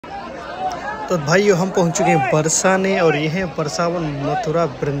तो भाइयों हम पहुंच चुके हैं बरसाने और ये है बरसावन मथुरा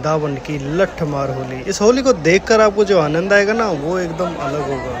वृंदावन की लठमार होली। इस होली को देखकर आपको जो आनंद आएगा ना वो एकदम अलग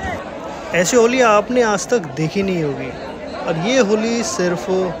होगा। ऐसी होली आपने आज तक देखी नहीं होगी और ये होली सिर्फ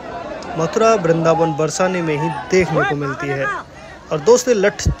मथुरा वृंदावन बरसाने में ही देखने को मिलती है। और दोस्तों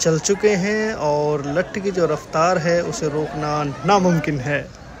लठ चल चुके हैं और लठ की जो रफ्तार है उसे रोकना नामुमकिन है।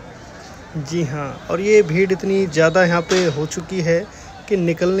 जी हाँ, और ये भीड़ इतनी ज़्यादा यहाँ पे हो चुकी है कि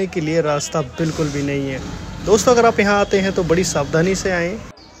निकलने के लिए रास्ता बिल्कुल भी नहीं है। दोस्तों अगर आप यहाँ आते हैं तो बड़ी सावधानी से आएँ।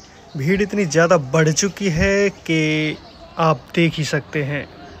 भीड़ इतनी ज़्यादा बढ़ चुकी है कि आप देख ही सकते हैं।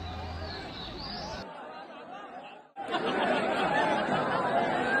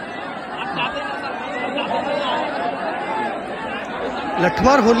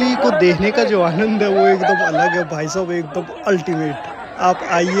 लठमार होली को देखने का जो आनंद है वो एकदम अलग है भाई साहब, एकदम अल्टीमेट। आप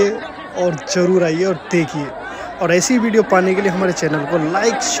आइए और ज़रूर आइए और देखिए। और ऐसी वीडियो पाने के लिए हमारे चैनल को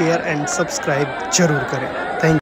लाइक, शेयर एंड सब्सक्राइब जरूर करें।